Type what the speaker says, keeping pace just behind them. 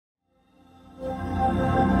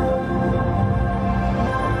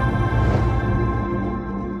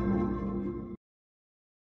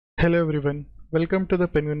Hello everyone, welcome to the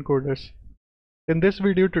Penguin Coders. In this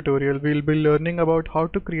video tutorial, we'll be learning about how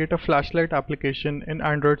to create a flashlight application in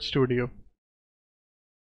Android Studio.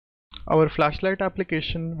 Our flashlight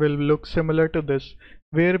application will look similar to this,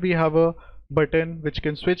 where we have a button which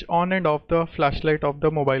can switch on and off the flashlight of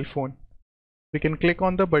the mobile phone. We can click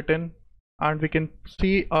on the button and we can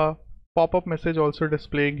see a pop-up message also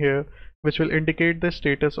displaying here, which will indicate the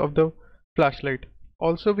status of the flashlight.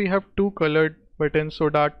 Also, we have two colored buttons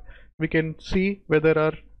so that we can see whether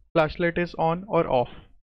our flashlight is on or off.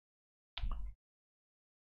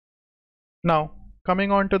 Now,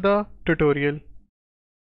 coming on to the tutorial.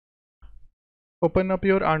 Open up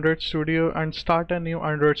your Android Studio and start a new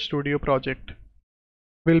Android Studio project.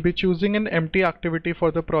 We'll be choosing an empty activity for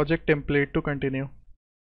the project template to continue.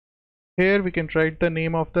 Here we can write the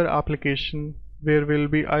name of the application, where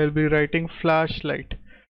I'll be writing flashlight,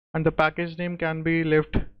 and the package name can be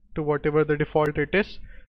left to whatever the default it is.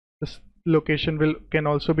 This location can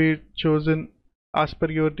also be chosen as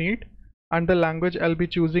per your need, and the language I'll be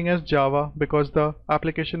choosing as Java because the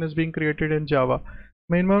application is being created in Java.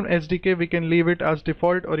 Minimum SDK we can leave it as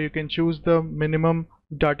default, or you can choose the minimum,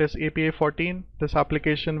 that is API 14. This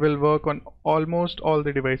application will work on almost all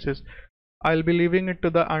the devices. I'll be leaving it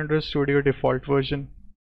to the Android Studio default version.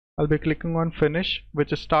 I'll be clicking on finish,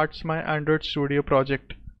 which starts my Android Studio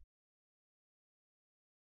project.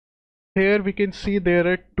 Here we can see there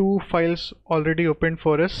are two files already opened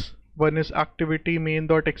for us. One is activity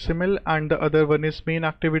main.xml and the other one is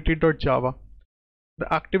main-activity.java.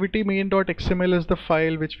 The activity main.xml is the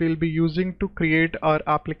file which we'll be using to create our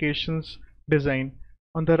application's design.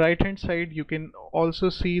 On the right hand side, you can also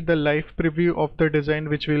see the live preview of the design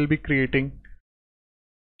which we'll be creating.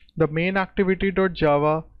 The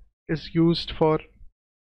main-activity.java is used for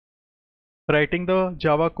writing the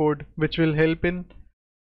Java code which will help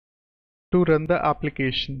to run the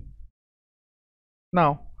application.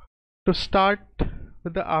 Now, to start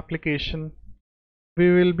with the application, we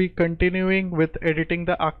will be continuing with editing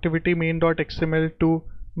the activity main.xml to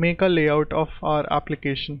make a layout of our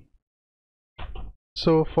application.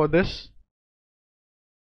 So for this,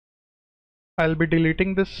 I'll be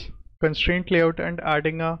deleting this constraint layout and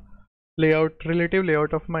adding a relative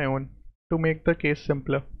layout of my own to make the case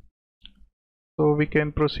simpler. So we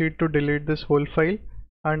can proceed to delete this whole file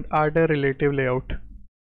and add a relative layout.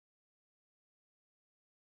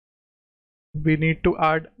 We need to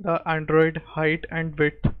add the Android height and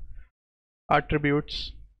width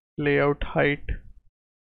attributes. Layout height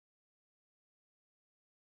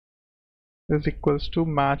is equals to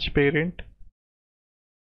match parent,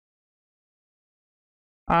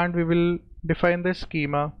 and we will define the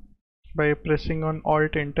schema by pressing on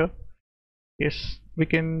Alt Enter. Yes, we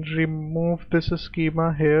can remove this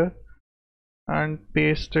schema here and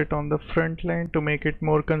paste it on the front line to make it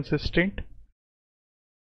more consistent.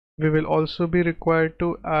 We will also be required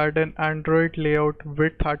to add an Android layout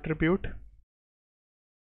width attribute,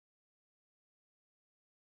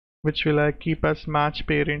 which will I keep as match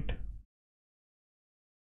parent.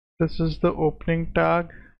 This is the opening tag,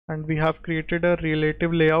 and we have created a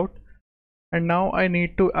relative layout. And now I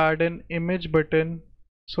need to add an image button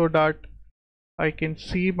so that I can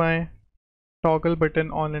see my toggle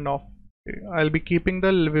button on and off. I'll be keeping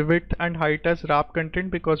the width and height as wrap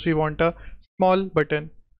content because we want a small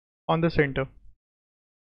button on the center.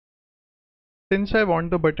 Since I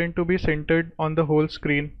want the button to be centered on the whole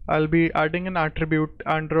screen, I'll be adding an attribute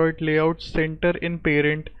Android layout center in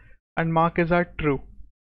parent and mark as at true.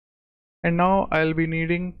 And now I'll be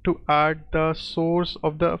needing to add the source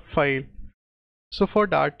of the file. So for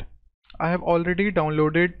that, I have already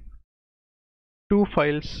downloaded two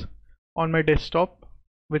files on my desktop,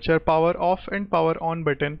 which are power off and power on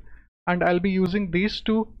button, and I'll be using these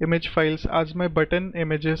two image files as my button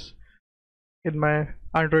images in my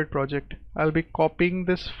Android project. I'll be copying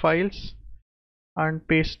these files and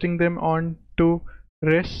pasting them on to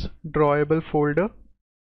res drawable folder.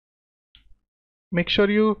 Make sure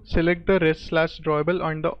you select the res/drawable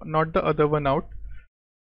and not the other one out.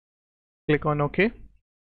 Click on OK,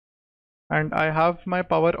 and I have my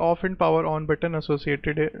power off and power on button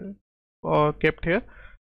associated kept here.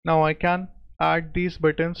 Now I can add these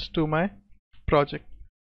buttons to my project.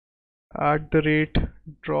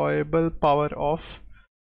 @drawable power off.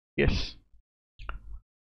 Yes,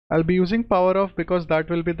 I'll be using power off because that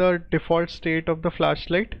will be the default state of the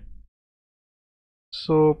flashlight.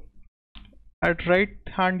 So at right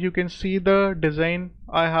hand you can see the design.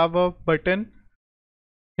 I have a button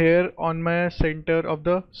here on my center of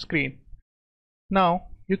the screen. Now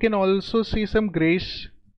you can also see some grayish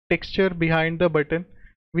texture behind the button.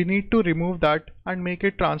 We need to remove that and make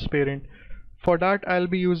it transparent. For that, I'll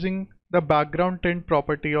be using the background tint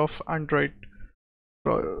property of Android.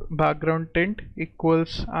 Background tint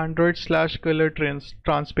equals Android/color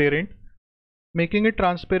transparent. Making it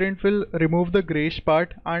transparent will remove the grayish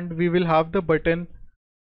part and we will have the button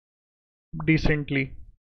decently.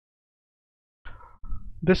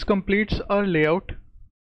 This completes our layout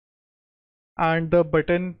and the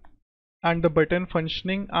button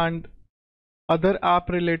functioning, and other app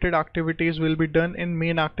related activities will be done in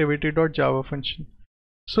main activity.java function.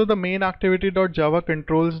 So the main activity.java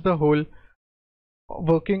controls the whole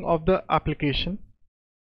working of the application.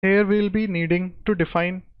 Here we'll be needing to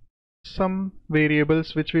define some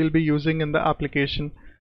variables which we'll be using in the application.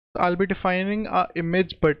 So I'll be defining a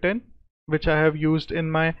image button which I have used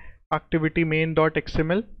in my activity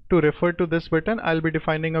main.xml. To refer to this button, I'll be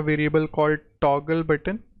defining a variable called toggle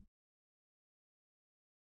button.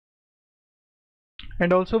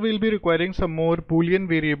 And also we'll be requiring some more boolean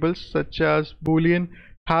variables such as boolean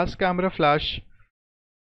has camera flash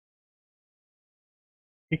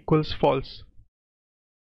equals false.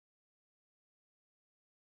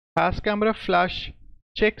 Has camera flash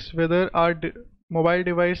checks whether our mobile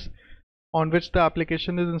device on which the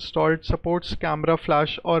application is installed supports camera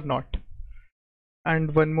flash or not.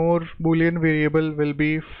 And one more boolean variable will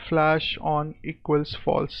be flash on equals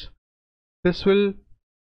false. This will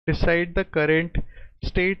decide the current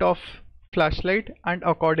state of flashlight and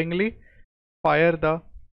accordingly fire the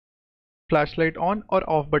flashlight on or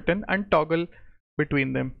off button and toggle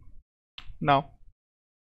between them. Now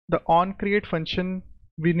the onCreate function,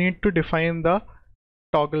 we need to define the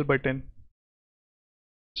toggle button.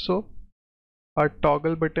 So our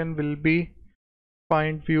toggle button will be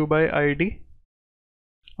find view by id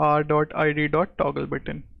r.id.toggle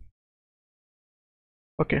button.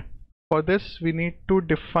 Okay, for this we need to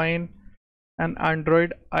define an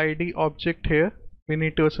Android ID object here. We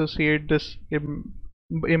need to associate this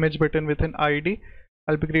image button with an ID.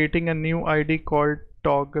 I'll be creating a new ID called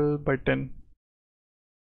toggle button.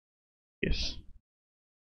 Yes.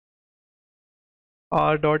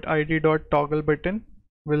 r.id.toggle button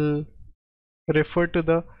will refer to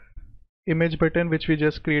the image button which we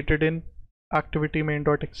just created in activity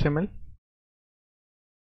main.xml.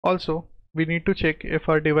 Also, we need to check if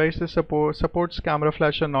our device supports camera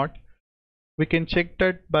flash or not. We can check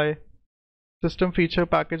that by system feature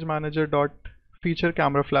package manager dot feature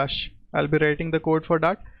camera flash. I'll be writing the code for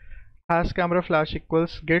that. Has camera flash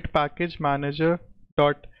equals get package manager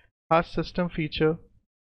dot has system feature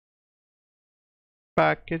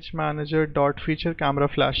package manager dot feature camera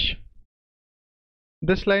flash.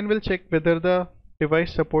 This line will check whether the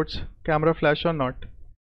device supports camera flash or not.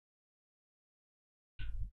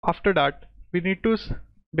 After that, we need to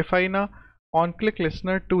define a on-click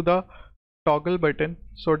listener to the toggle button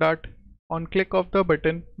so that on click of the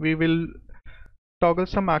button we will toggle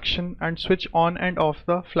some action and switch on and off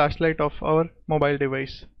the flashlight of our mobile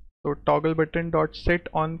device. So toggle button dot set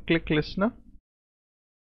on click listener,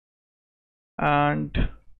 and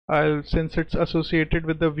since it's associated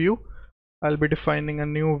with the view, I'll be defining a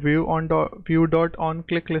new view on view dot on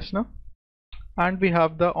click listener, and we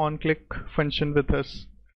have the on click function with us.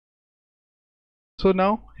 So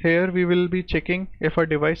now here we will be checking if our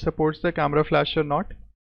device supports the camera flash or not.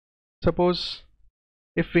 Suppose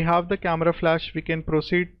if we have the camera flash, we can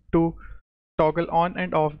proceed to toggle on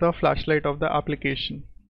and off the flashlight of the application.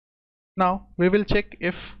 Now we will check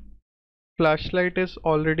if flashlight is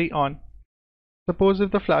already on. Suppose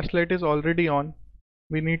if the flashlight is already on,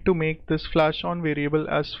 we need to make this flash on variable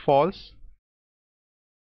as false,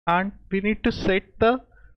 and we need to set the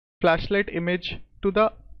flashlight image to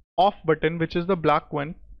the off button, which is the black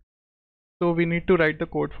one. So we need to write the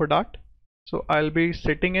code for that. So I'll be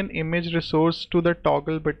setting an image resource to the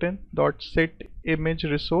toggle button dot set image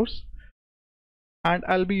resource, and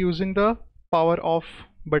I'll be using the power off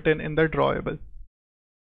button in the drawable.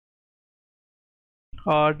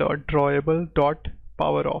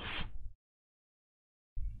 r.drawable.power off.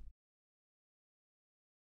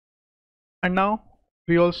 And now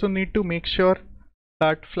we also need to make sure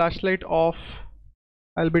that flashlight off.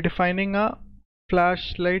 I'll be defining a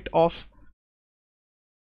flashlight off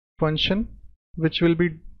function which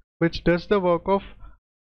does the work of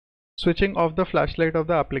switching off the flashlight of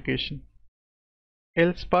the application.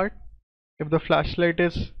 Else part, if the flashlight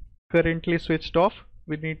is currently switched off,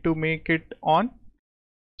 we need to make it on.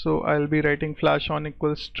 So I'll be writing flash on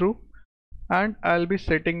equals true, and I'll be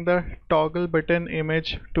setting the toggle button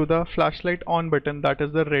image to the flashlight on button, that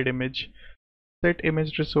is the red image. Set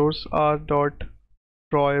image resource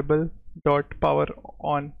r.drawable.power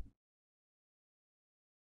on.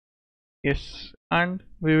 Yes, and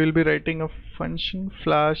we will be writing a function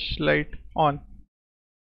flashlight on.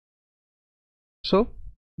 So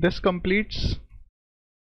this completes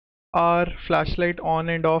our flashlight on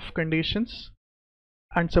and off conditions.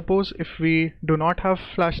 And suppose if we do not have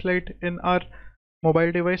flashlight in our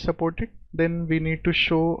mobile device supported, then we need to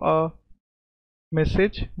show a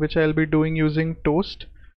message, which I'll be doing using toast.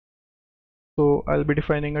 So I'll be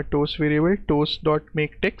defining a toast variable,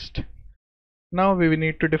 toast.makeText. Now we will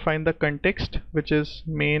need to define the context, which is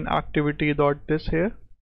main activity dot this here,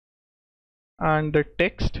 and the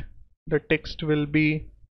text will be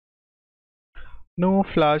no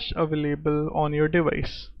flash available on your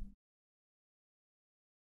device.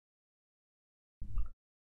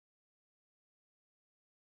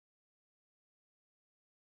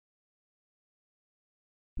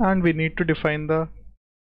 And we need to define the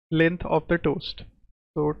length of the toast.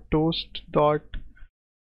 So toast dot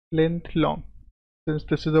length long. Since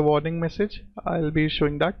this is a warning message, I'll be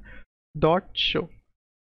showing that dot show.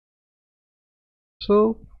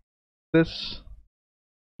 So this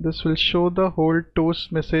will show the whole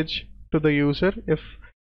toast message to the user if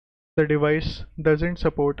the device doesn't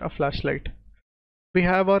support a flashlight. We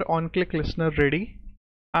have our on-click listener ready,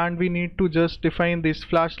 and we need to just define these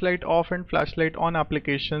flashlight off and flashlight on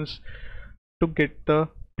applications to get the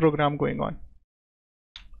program going on.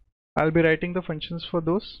 I'll be writing the functions for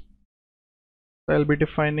those. I'll be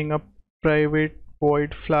defining a private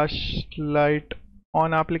void flashlight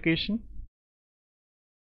on application,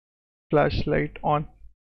 flashlight on.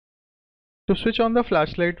 To switch on the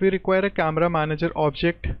flashlight, we require a camera manager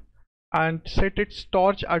object and set its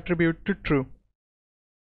torch attribute to true.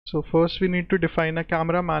 So first we need to define a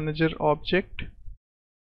camera manager object,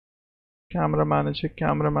 camera manager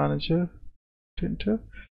enter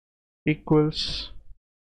equals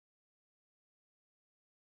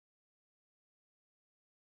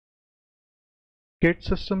get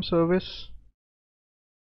system service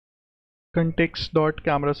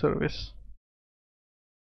context.camera service.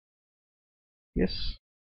 Yes.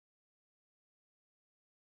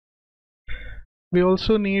 We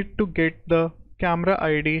also need to get the camera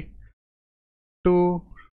ID to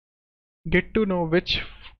get to know which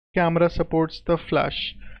camera supports the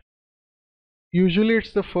flash. Usually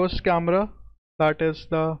it's the first camera, that is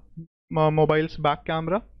the mobile's back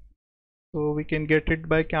camera. So we can get it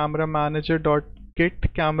by camera manager dot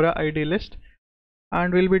get camera ID list,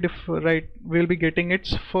 and we'll be getting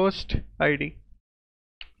its first ID.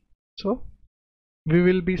 So we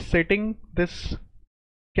will be setting this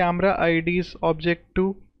camera ID's object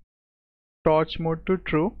to torch mode to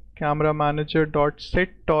true, camera manager dot set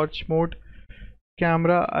torch mode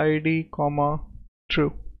camera ID comma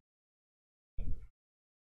true.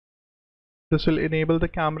 This will enable the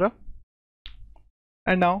camera,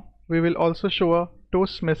 and now we will also show a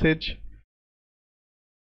toast message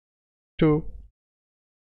to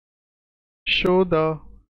show the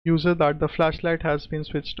user that the flashlight has been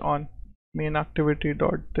switched on. Main activity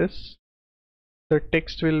dot this, the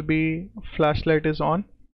text will be flashlight is on,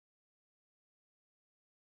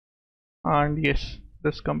 and yes,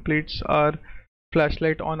 this completes our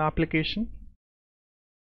flashlight on application.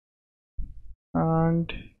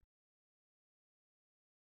 And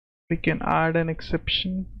we can add an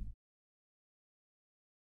exception.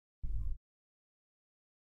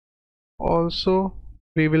 Also,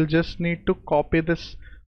 we will just need to copy this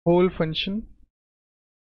whole function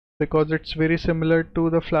because it's very similar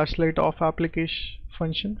to the flashlight off application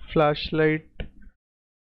function, flashlight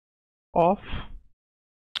off.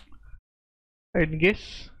 And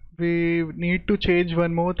yes, we need to change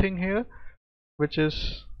one more thing here, which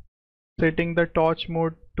is setting the torch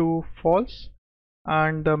mode to false,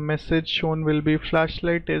 and the message shown will be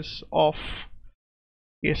flashlight is off.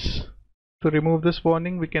 Yes. To remove this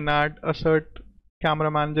warning, we can add assert camera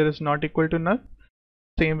manager is not equal to null.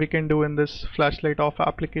 Same we can do in this flashlight off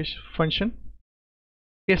application function.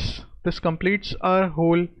 Yes, this completes our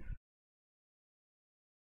whole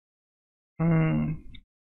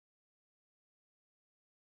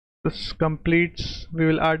we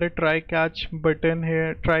will add a try catch button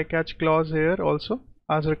here, try catch clause here also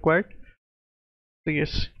as required. So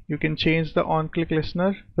yes, you can change the on click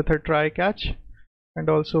listener with a try catch, and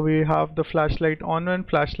also we have the flashlight on and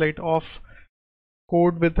flashlight off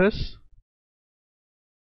code with us.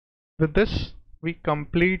 With this, we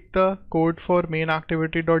complete the code for main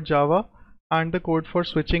activity.java and the code for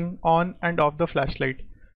switching on and off the flashlight.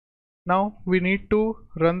 Now we need to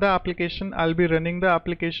run the application. I'll be running the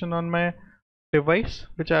application on my device,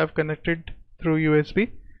 which I have connected through USB,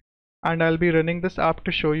 and I'll be running this app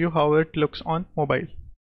to show you how it looks on mobile.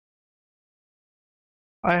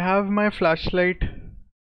 I have my flashlight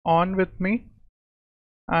on with me,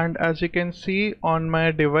 and as you can see on my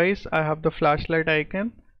device I have the flashlight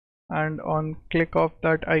icon, and on click of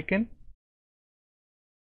that icon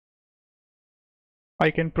I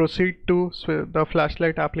can proceed to the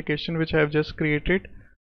flashlight application which I have just created.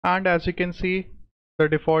 And as you can see, the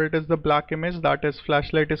default is the black image, that is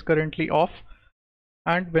flashlight is currently off,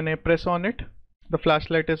 and when I press on it the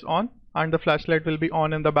flashlight is on and the flashlight will be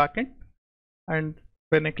on in the backend, and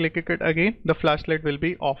when I click it again the flashlight will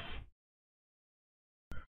be off.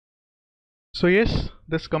 So yes,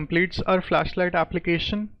 this completes our flashlight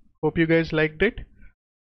application. Hope you guys liked it.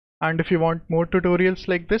 And if you want more tutorials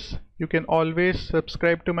like this, you can always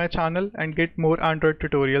subscribe to my channel and get more Android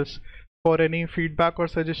tutorials. For any feedback or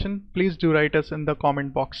suggestion, please do write us in the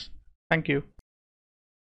comment box. Thank you.